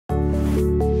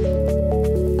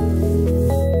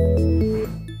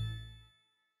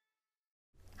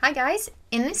Hi guys,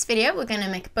 in this video we're going to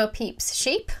make Bo Peeps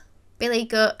sheep, Billy,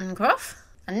 Goat and Gruff,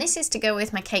 and this is to go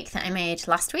with my cake that I made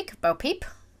last week, Bo Peep.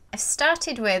 I've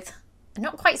started with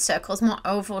not quite circles, more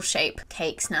oval shape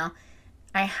cakes now.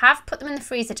 I have put them in the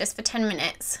freezer just for 10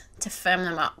 minutes to firm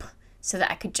them up so that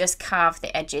I could just carve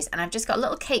the edges, and I've just got a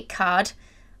little cake card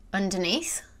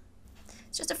underneath.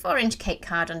 It's just a 4-inch cake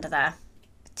card under there,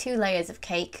 2 layers of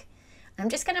cake. And I'm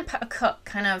just going to put a cut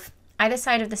kind of either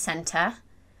side of the centre,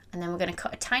 and then we're going to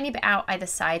cut a tiny bit out either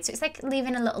side, so it's like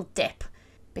leaving a little dip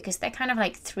because they're kind of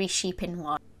like 3 sheep in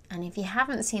one. And if you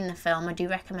haven't seen the film, I do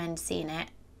recommend seeing it.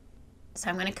 So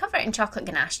I'm going to cover it in chocolate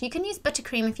ganache. You can use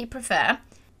buttercream if you prefer,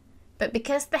 but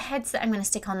because the heads that I'm going to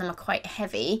stick on them are quite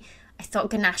heavy, I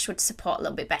thought ganache would support a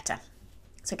little bit better.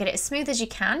 So get it as smooth as you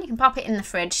can. You can pop it in the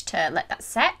fridge to let that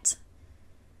set.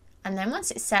 And then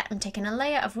once it's set, I'm taking a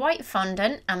layer of white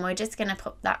fondant and we're just going to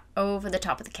put that over the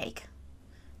top of the cake.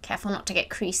 Careful not to get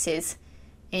creases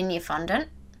in your fondant.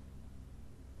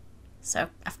 So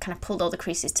I've kind of pulled all the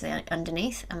creases to the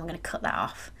underneath and we're going to cut that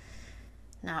off.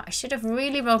 Now I should have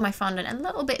really rolled my fondant a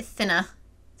little bit thinner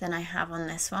than I have on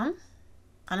this one.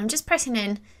 And I'm just pressing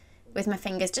in with my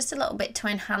fingers just a little bit to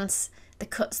enhance the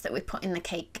cuts that we put in the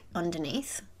cake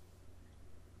underneath.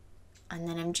 And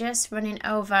then I'm just running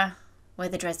over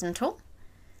with a Dresden tool.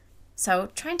 So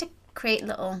trying to create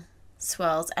little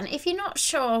swirls, and if you're not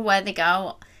sure where they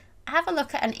go, have a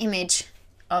look at an image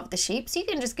of the sheep. So you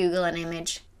can just Google an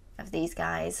image of these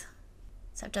guys.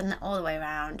 So I've done that all the way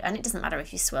around, and it doesn't matter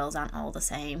if your swirls aren't all the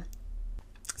same.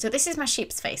 So this is my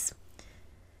sheep's face.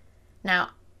 Now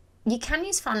you can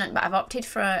use fondant, but I've opted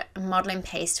for a modelling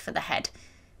paste for the head,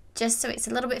 just so it's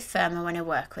a little bit firmer when I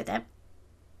work with it.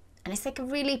 And it's like a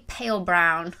really pale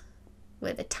brown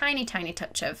with a tiny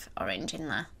touch of orange in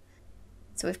there.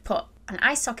 So we've put an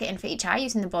eye socket in for each eye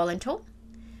using the balling tool,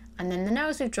 and then the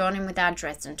nose we've drawn in with our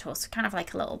Dresden tool, so kind of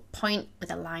like a little point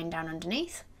with a line down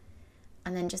underneath,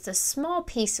 and then just a small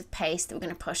piece of paste that we're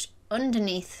going to push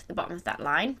underneath the bottom of that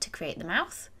line to create the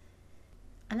mouth,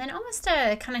 and then almost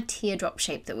a kind of teardrop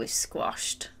shape that we've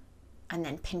squashed and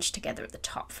then pinched together at the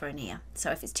top for an ear.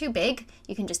 So if it's too big,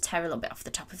 you can just tear a little bit off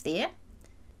the top of the ear.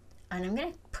 And I'm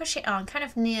going to push it on kind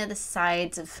of near the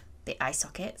sides of the eye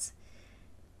sockets.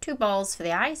 2 balls for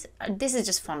the eyes. This is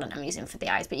just fondant I'm using for the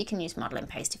eyes, but you can use modelling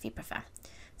paste if you prefer.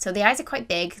 So the eyes are quite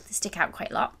big, they stick out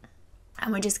quite a lot.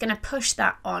 And we're just going to push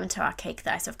that onto our cake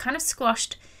there. So I've kind of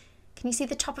squashed, can you see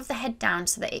the top of the head down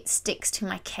so that it sticks to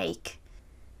my cake?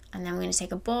 And then we're going to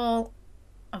take a ball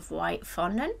of white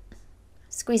fondant,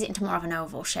 squeeze it into more of an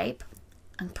oval shape,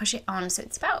 and push it on so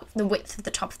it's about the width of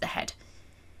the top of the head.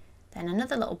 Then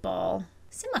another little ball,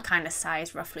 similar kind of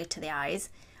size roughly to the eyes,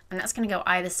 and that's going to go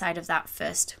either side of that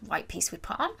first white piece we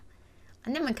put on.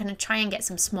 And then we're going to try and get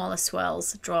some smaller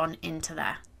swirls drawn into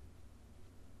there.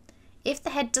 If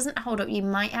the head doesn't hold up, you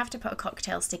might have to put a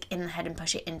cocktail stick in the head and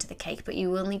push it into the cake, but you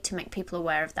will need to make people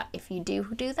aware of that if you do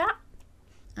that.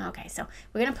 Okay, so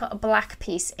we're going to put a black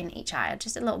piece in each eye,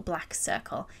 just a little black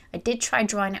circle. I did try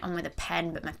drawing it on with a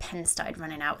pen, but my pen started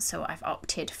running out, so I've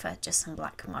opted for just some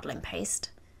black modelling paste.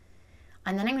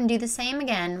 And then I'm going to do the same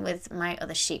again with my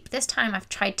other sheep. This time I've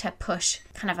tried to push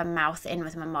kind of a mouth in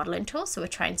with my modelling tool, so we're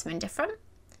trying something different.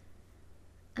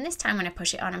 And this time when I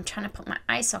push it on, I'm trying to put my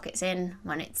eye sockets in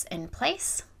when it's in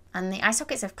place. And the eye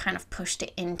sockets have kind of pushed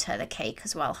it into the cake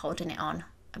as well, holding it on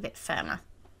a bit firmer.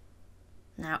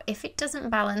 Now if it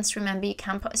doesn't balance, remember you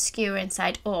can put a skewer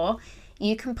inside, or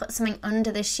you can put something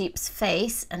under the sheep's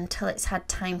face until it's had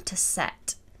time to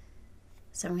set.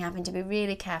 So I'm having to be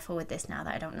really careful with this now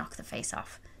that I don't knock the face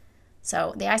off.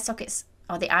 So the eye sockets,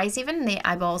 or the eyes even, the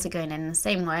eyeballs are going in the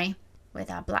same way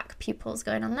with our black pupils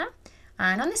going on there.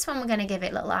 And on this one we're going to give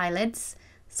it little eyelids.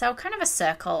 So kind of a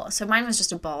circle. So mine was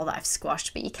just a ball that I've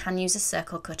squashed, but you can use a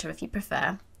circle cutter if you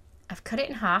prefer. I've cut it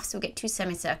in half so we get 2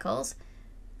 semicircles.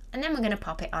 And then we're going to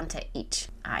pop it onto each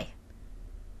eye.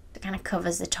 It kind of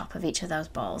covers the top of each of those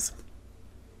balls.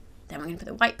 Then we're going to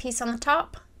put the white piece on the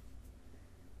top.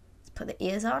 Put the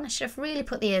ears on. I should have really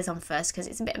put the ears on first because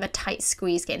it's a bit of a tight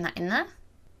squeeze getting that in there.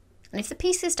 And if the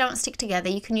pieces don't stick together,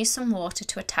 you can use some water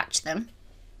to attach them.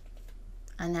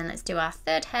 And then let's do our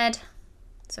third head.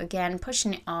 So again,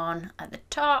 pushing it on at the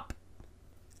top.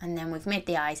 And then we've made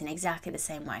the eyes in exactly the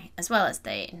same way, as well as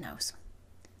the nose.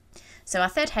 So our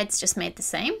third head's just made the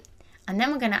same. And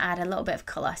then we're going to add a little bit of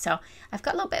colour. So I've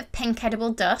got a little bit of pink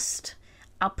edible dust.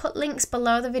 I'll put links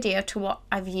below the video to what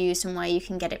I've used and where you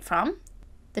can get it from.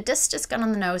 The dust's just gone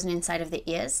on the nose and inside of the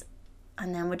ears,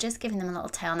 and then we're just giving them a little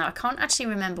tail. Now I can't actually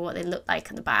remember what they look like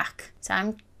at the back, so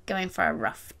I'm going for a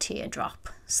rough teardrop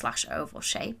 / oval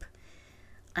shape.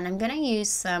 And I'm going to use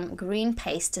some green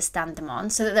paste to stand them on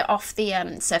so that they're off the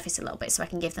surface a little bit so I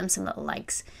can give them some little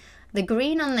legs. The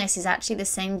green on this is actually the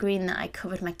same green that I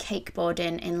covered my cake board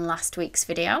in last week's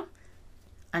video.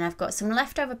 And I've got some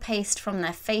leftover paste from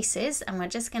their faces, and we're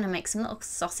just going to make some little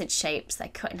sausage shapes. They're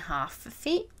cut in half for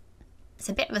feet. It's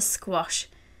a bit of a squash.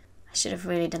 I should have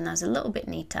really done those a little bit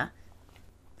neater.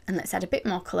 And let's add a bit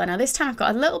more colour. Now this time I've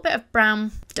got a little bit of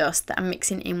brown dust that I'm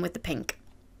mixing in with the pink.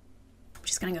 I'm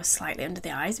just going to go slightly under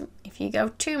the eyes. If you go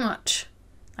too much,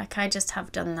 like I just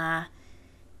have done there,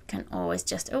 you can always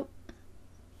just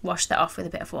wash that off with a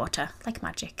bit of water, like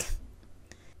magic.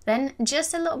 Then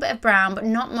just a little bit of brown, but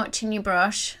not much in your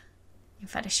brush. In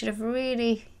fact, I should have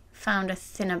really found a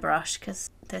thinner brush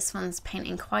because this one's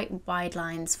painting quite wide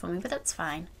lines for me, but that's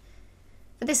fine.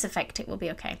 For this effect, it will be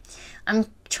okay. I'm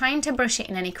trying to brush it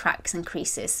in any cracks and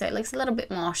creases, so it looks a little bit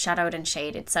more shadowed and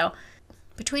shaded. So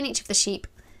between each of the sheep,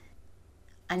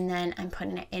 and then I'm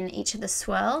putting it in each of the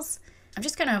swirls. I'm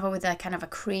just going over with a kind of a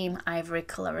cream ivory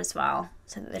colour as well,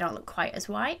 so that they don't look quite as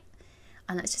white.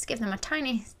 And let's just give them a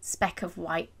tiny speck of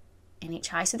white in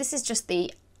each eye. So this is just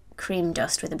the cream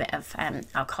dust with a bit of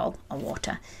alcohol or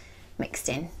water mixed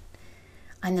in.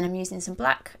 And then I'm using some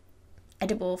black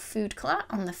edible food colour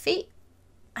on the feet.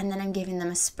 And then I'm giving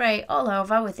them a spray all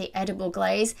over with the edible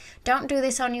glaze. Don't do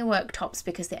this on your worktops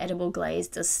because the edible glaze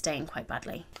does stain quite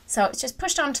badly. So it's just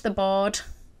pushed onto the board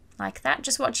like that.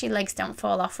 Just watch your legs don't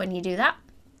fall off when you do that.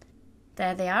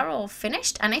 There they are, all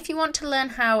finished. And if you want to learn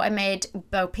how I made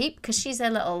Bo Peep, because she's a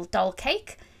little doll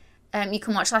cake, you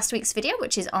can watch last week's video,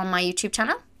 which is on my YouTube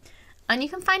channel. And you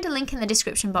can find a link in the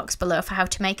description box below for how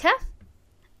to make her.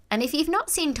 And if you've not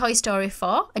seen Toy Story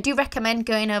 4, I do recommend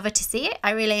going over to see it.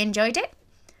 I really enjoyed it.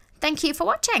 Thank you for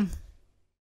watching.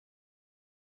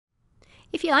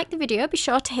 If you liked the video, be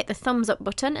sure to hit the thumbs up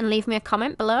button and leave me a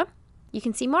comment below. You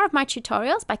can see more of my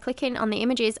tutorials by clicking on the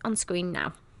images on screen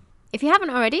now. If you haven't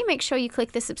already, make sure you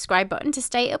click the subscribe button to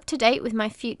stay up to date with my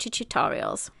future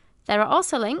tutorials. There are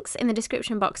also links in the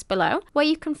description box below where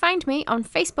you can find me on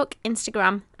Facebook,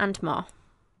 Instagram and more.